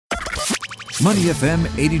Money FM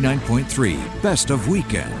 89.3, best of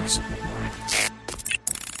weekends.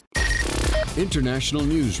 International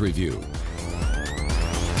News Review.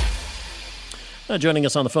 Joining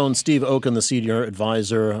us on the phone, Steve Okun, the Senior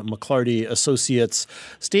Advisor, McLarty Associates.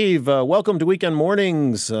 Steve, welcome to Weekend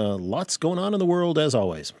Mornings. Lots going on in the world, as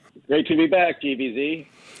always. Great to be back, GBZ.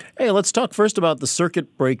 Hey, let's talk first about the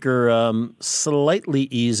circuit breaker slightly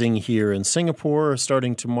easing here in Singapore,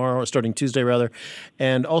 starting Tuesday,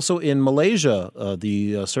 and also in Malaysia.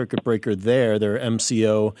 The circuit breaker there, their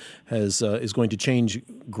MCO, is going to change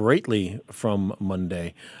greatly from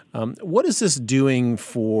Monday. What is this doing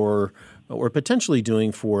for, or potentially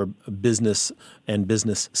doing for, business and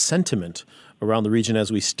business sentiment around the region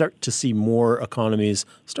as we start to see more economies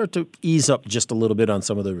start to ease up just a little bit on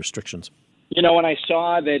some of the restrictions? You know, when I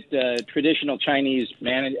saw that traditional Chinese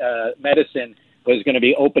medicine was going to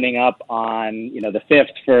be opening up on, the 5th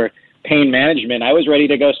for pain management, I was ready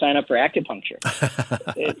to go sign up for acupuncture.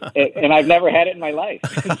 And I've never had it in my life.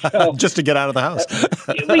 So, just to get out of the house.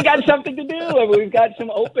 We got something to do. I mean, we've got some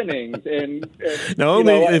openings.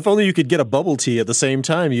 If only you could get a bubble tea at the same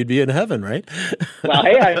time, you'd be in heaven, right? Well,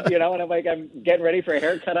 hey, I'm getting ready for a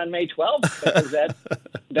haircut on May 12th because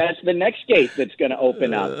that's the next gate that's going to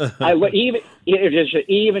open up.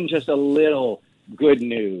 Even just a little good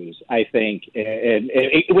news, I think,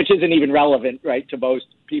 which isn't even relevant, right, to most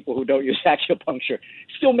people who don't use acupuncture,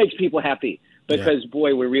 still makes people happy because,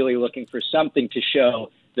 boy, we're really looking for something to show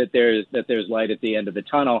that there's light at the end of the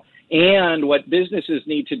tunnel. And what businesses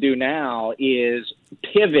need to do now is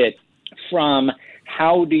pivot from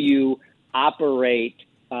how do you operate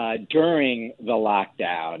during the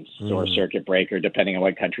lockdown or circuit breaker, depending on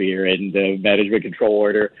what country you're in, the management control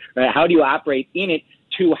order. How do you operate in it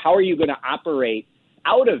to how are you going to operate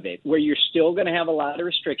out of it, where you're still going to have a lot of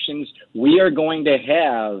restrictions. We are going to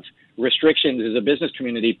have restrictions as a business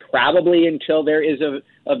community probably until there is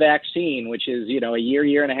a vaccine, which is, a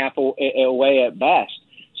year and a half away at best.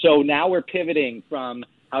 So now we're pivoting from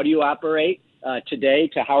how do you operate today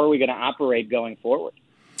to how are we going to operate going forward.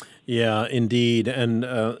 Yeah, indeed. And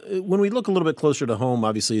when we look a little bit closer to home,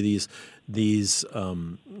 obviously these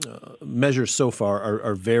measures so far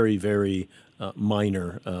are very, very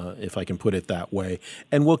minor, if I can put it that way,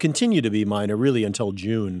 and will continue to be minor really until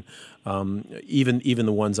June, even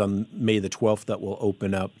the ones on May the 12th that will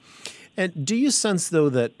open up. And do you sense, though,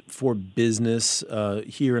 that for business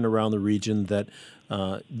here and around the region that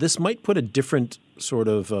this might put a different sort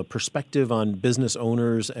of perspective on business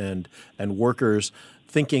owners and workers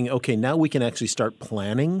thinking, okay, now we can actually start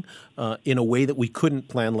planning in a way that we couldn't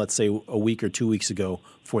plan, let's say, a week or 2 weeks ago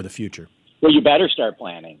for the future? Well, you better start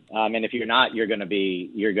planning. And if you're not, you're going to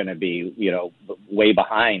be, way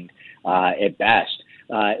behind at best.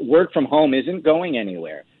 Work from home isn't going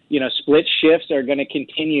anywhere. Split shifts are going to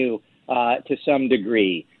continue to some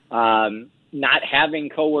degree. Not having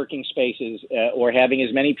co-working spaces or having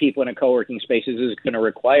as many people in a co-working spaces is going to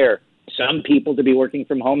require some people to be working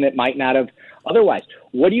from home that might not have otherwise.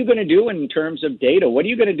 What are you going to do in terms of data? What are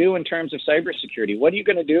you going to do in terms of cybersecurity? What are you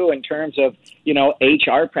going to do in terms of,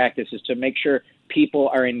 HR practices to make sure people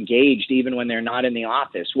are engaged even when they're not in the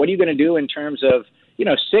office? What are you going to do in terms of,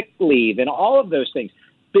 sick leave and all of those things?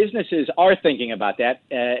 Businesses are thinking about that,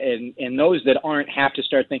 and those that aren't have to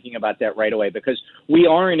start thinking about that right away because we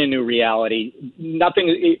are in a new reality.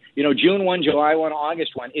 Nothing, June 1, July 1,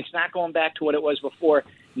 August 1, it's not going back to what it was before,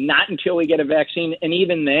 not until we get a vaccine. And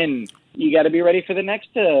even then, you got to be ready for the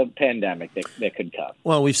next pandemic that could come.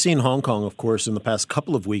 Well, we've seen Hong Kong, of course, in the past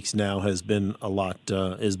couple of weeks now has been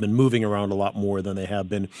moving around a lot more than they have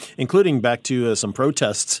been, including back to some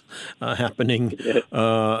protests happening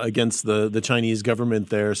against the Chinese government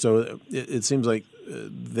there. So it seems like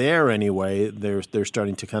there anyway, they're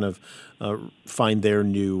starting to kind of find their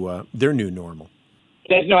new normal.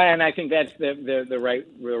 And I think that's the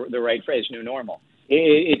right phrase, new normal.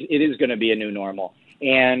 It is going to be a new normal.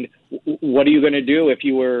 And what are you going to do if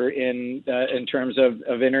you were in terms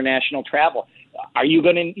of international travel? Are you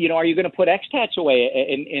going to put expats away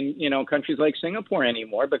in countries like Singapore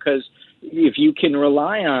anymore? Because if you can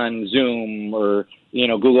rely on Zoom or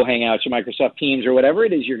Google Hangouts or Microsoft Teams or whatever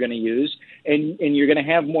it is you're going to use, and you're going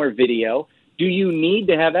to have more video, do you need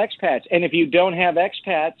to have expats? And if you don't have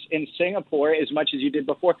expats in Singapore as much as you did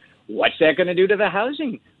before, what's that going to do to the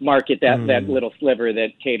housing market, that little sliver that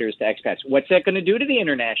caters to expats? What's that going to do to the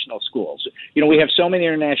international schools? We have so many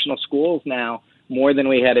international schools now, more than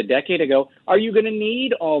we had a decade ago. Are you going to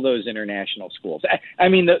need all those international schools? I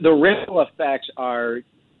mean, the ripple effects are,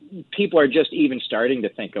 people are just even starting to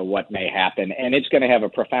think of what may happen, and it's going to have a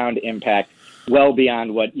profound impact well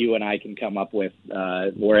beyond what you and I can come up with,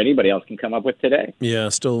 or anybody else can come up with today. Yeah,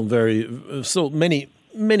 still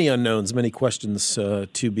many unknowns, many questions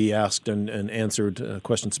to be asked and answered,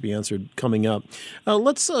 questions to be answered coming up.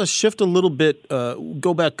 Let's shift a little bit,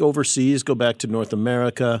 go back overseas, go back to North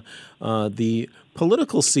America. The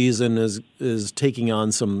political season is taking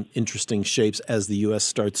on some interesting shapes as the U.S.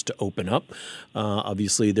 starts to open up.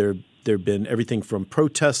 Obviously, there have been everything from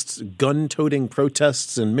protests, gun-toting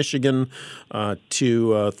protests in Michigan, to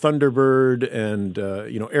Thunderbird and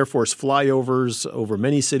Air Force flyovers over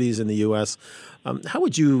many cities in the U.S. How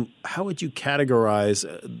would you categorize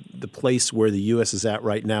the place where the U.S. is at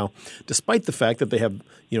right now, despite the fact that they have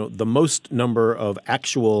the most number of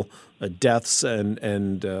actual deaths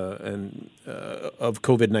and of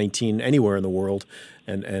COVID-19 anywhere in the world,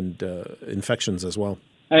 and infections as well?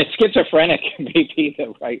 Schizophrenic may be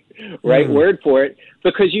the right word for it,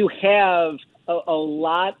 because you have a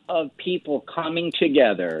lot of people coming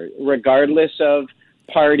together, regardless of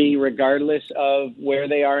party, regardless of where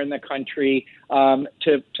they are in the country,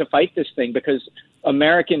 to fight this thing, because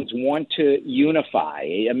Americans want to unify.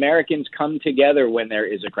 Americans come together when there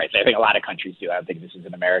is a crisis. I think a lot of countries do. I don't think this is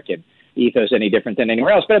an American ethos any different than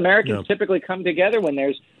anywhere else. But Americans typically come together when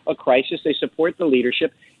there's a crisis. They support the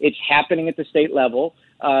leadership. It's happening at the state level,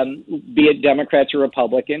 be it Democrats or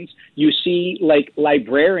Republicans. You see, like,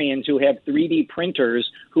 librarians who have 3D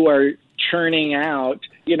printers who are churning out,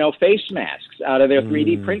 face masks out of their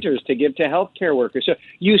 3D printers to give to healthcare workers. So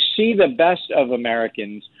you see the best of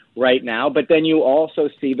Americans right now, but then you also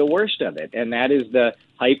see the worst of it, and that is the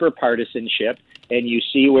hyper-partisanship. And you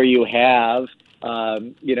see where you have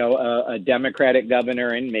a Democratic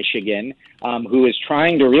governor in Michigan who is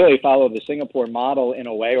trying to really follow the Singapore model in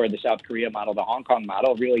a way, or the South Korea model, the Hong Kong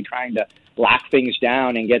model, really trying to lock things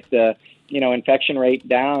down and get the infection rate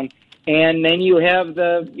down. And then you have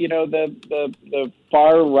the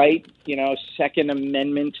far right, Second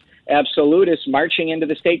Amendment absolutists marching into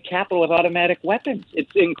the state capitol with automatic weapons.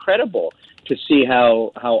 It's incredible to see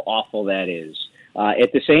how awful that is.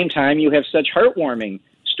 At the same time, you have such heartwarming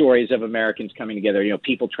stories of Americans coming together,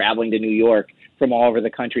 people traveling to New York from all over the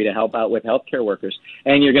country to help out with healthcare workers.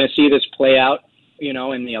 And you're going to see this play out,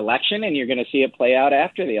 in the election, and you're going to see it play out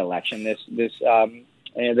after the election, this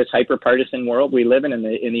hyper-partisan world we live in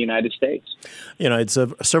the United States. I had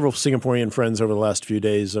several Singaporean friends over the last few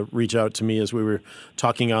days reach out to me as we were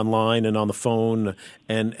talking online and on the phone,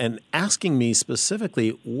 and asking me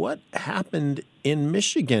specifically what happened in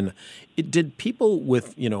Michigan. Did people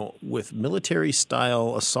with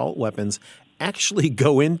military-style assault weapons actually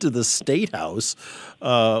go into the State House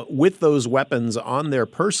with those weapons on their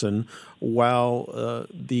person while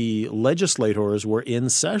the legislators were in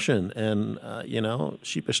session? And,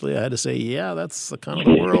 sheepishly I had to say, yeah, that's the kind of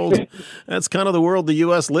the world. That's kind of the world the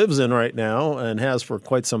U.S. lives in right now and has for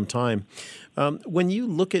quite some time. When you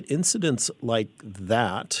look at incidents like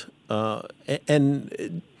that,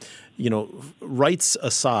 rights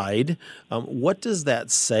aside, what does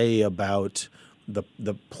that say about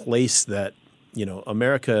the place that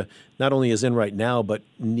America not only is in right now, but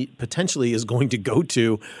potentially is going to go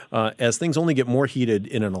to as things only get more heated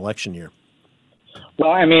in an election year?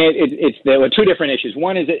 Well, there were two different issues.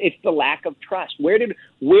 One is that it's the lack of trust. Where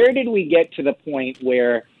did we get to the point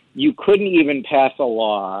where you couldn't even pass a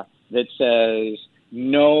law that says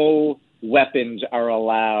no weapons are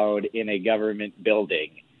allowed in a government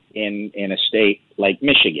building in a state like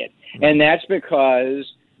Michigan? And that's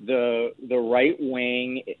because the right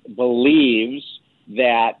wing believes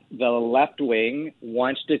that the left wing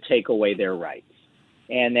wants to take away their rights,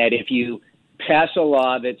 and that if you pass a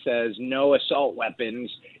law that says no assault weapons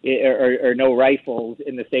or no rifles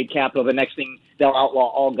in the state capitol, the next thing they'll outlaw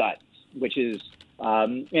all guns, which is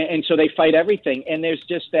and so they fight everything. And there's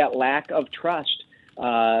just that lack of trust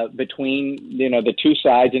between the two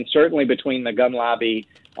sides, and certainly between the gun lobby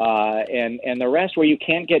and the rest, where you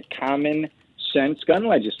can't get common sense gun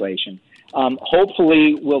legislation.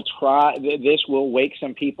 Hopefully this will wake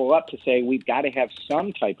some people up to say we've got to have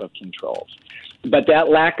some type of controls. But that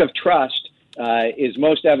lack of trust is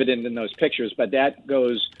most evident in those pictures, but that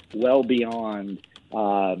goes well beyond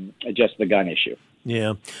just the gun issue.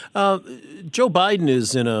 Yeah. Joe Biden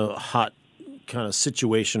is in a hot kind of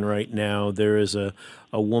situation right now. There is a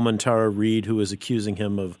woman, Tara Reid, who is accusing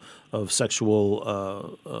him of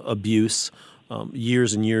sexual abuse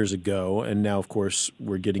years and years ago, and now, of course,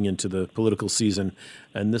 we're getting into the political season,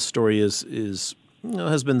 and this story has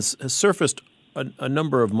surfaced a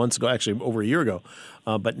number of months ago, actually over a year ago,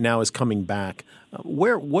 but now is coming back.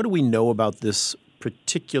 What do we know about this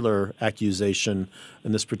particular accusation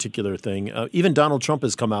and this particular thing. Even Donald Trump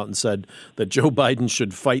has come out and said that Joe Biden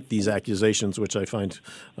should fight these accusations, which I find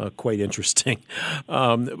quite interesting.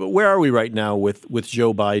 But where are we right now with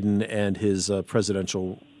Joe Biden and his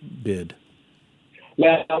presidential bid?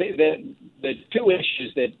 Well, the two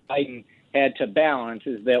issues that Biden had to balance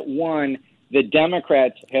is that, one, the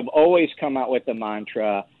Democrats have always come out with the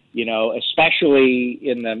mantra, especially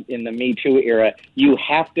in the Me Too era, you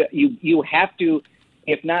have to,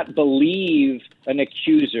 if not believe an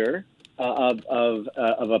accuser of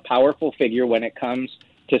a powerful figure when it comes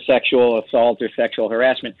to sexual assault or sexual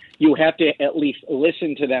harassment, you have to at least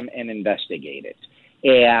listen to them and investigate it.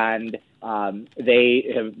 And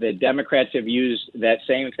the Democrats have used that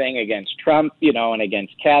same thing against Trump, and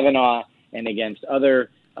against Kavanaugh and against other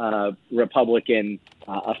Republican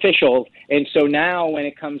officials. And so now when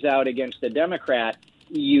it comes out against the Democrat,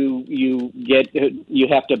 you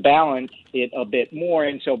have to balance it a bit more.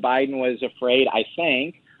 And so Biden was afraid, I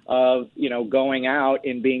think, of, going out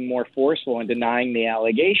and being more forceful and denying the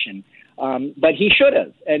allegation. But he should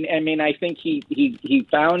have. And I mean, I think he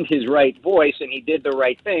found his right voice and he did the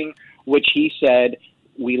right thing, which he said,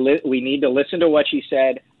 we need to listen to what she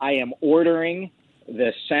said. I am ordering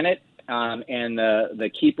the Senate and the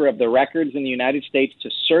keeper of the records in the United States to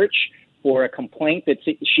search for a complaint that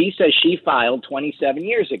she says she filed 27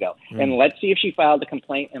 years ago. And let's see if she filed a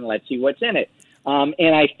complaint and let's see what's in it.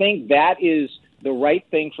 And I think that is the right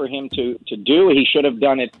thing for him to do. He should have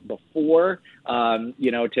done it before,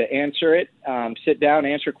 to answer it, sit down,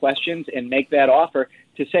 answer questions, and make that offer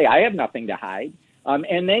to say, I have nothing to hide.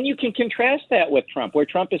 And then you can contrast that with Trump, where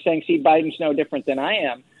Trump is saying, see, Biden's no different than I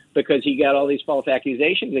am because he got all these false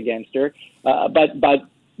accusations against her. But Biden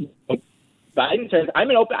says, I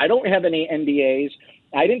don't have any NDAs.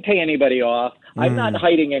 I didn't pay anybody off. I'm not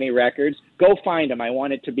hiding any records. Go find them. I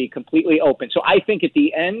want it to be completely open. So I think at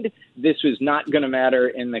the end, this was not going to matter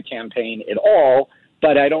in the campaign at all.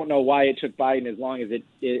 But I don't know why it took Biden as long as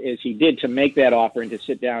he did to make that offer and to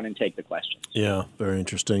sit down and take the questions. Yeah, very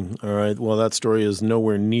interesting. All right. Well, that story is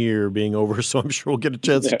nowhere near being over, so I'm sure we'll get a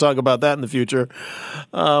chance to talk about that in the future.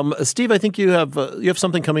 Steve, I think you have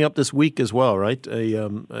something coming up this week as well, right?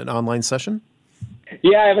 An online session?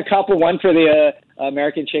 Yeah, I have a couple. One for the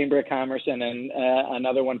American Chamber of Commerce, and then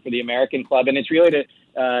another one for the American Club. And it's really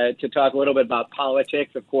to talk a little bit about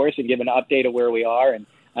politics, of course, and give an update of where we are. And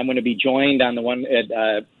I'm going to be joined on the one at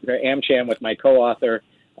AmCham with my co-author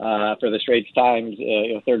for the Straits Times,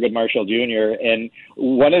 Thurgood Marshall Jr. And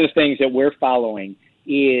one of the things that we're following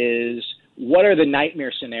is what are the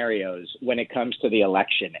nightmare scenarios when it comes to the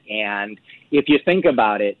election. And if you think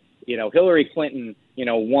about it, Hillary Clinton,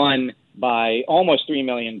 won by almost 3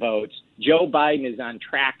 million votes. Joe Biden is on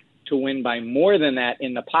track to win by more than that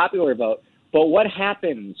in the popular vote. But what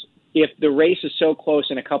happens if the race is so close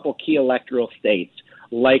in a couple key electoral states,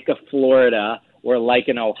 like a Florida or like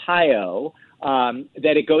an Ohio,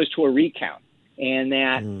 that it goes to a recount, and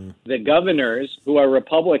that the governors who are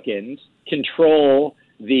Republicans control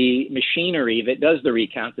the machinery that does the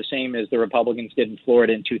recount, the same as the Republicans did in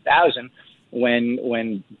Florida in 2000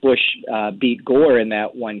 when Bush beat Gore in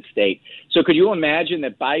that one state. So could you imagine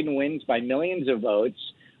that Biden wins by millions of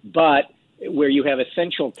votes, but where you have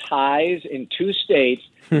essential ties in two states,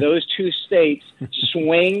 those two states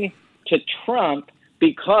swing to Trump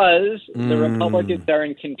because the Republicans are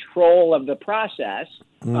in control of the process.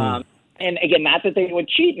 And again, not that they would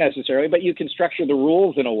cheat necessarily, but you can structure the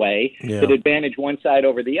rules in a way that advantage one side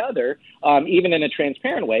over the other, even in a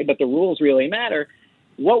transparent way, but the rules really matter.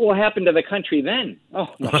 What will happen to the country then?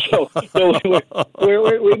 So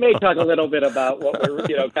we may talk a little bit about what we're,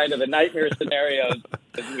 kind of the nightmare scenarios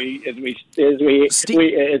as we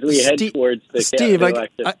head towards the Steve,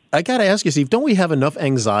 election. I got to ask you, Steve, don't we have enough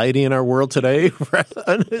anxiety in our world today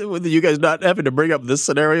with you guys not having to bring up this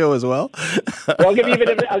scenario as well? Well, I'll give you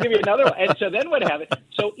another one. And so then what happens?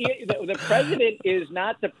 So the president is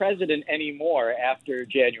not the president anymore after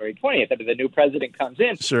January 20th. I mean, the new president comes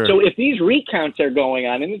in. Sure. So if these recounts are going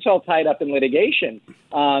on, and it's all tied up in litigation,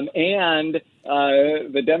 and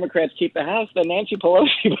the Democrats keep the House, then Nancy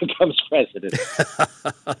Pelosi becomes president.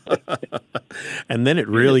 And then it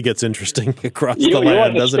really gets interesting across the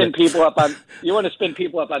land, doesn't it? You want to spin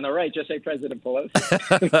people up on the right, just say President Pelosi.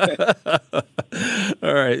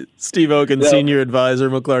 All right. Steve Okun, Senior Advisor,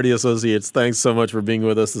 McLarty Associates. Thanks so much for being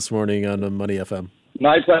with us this morning on Money FM.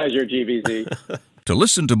 My pleasure, GBZ. To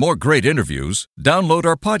listen to more great interviews, download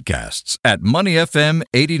our podcasts at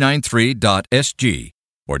moneyfm893.sg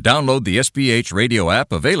or download the SBH radio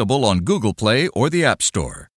app available on Google Play or the App Store.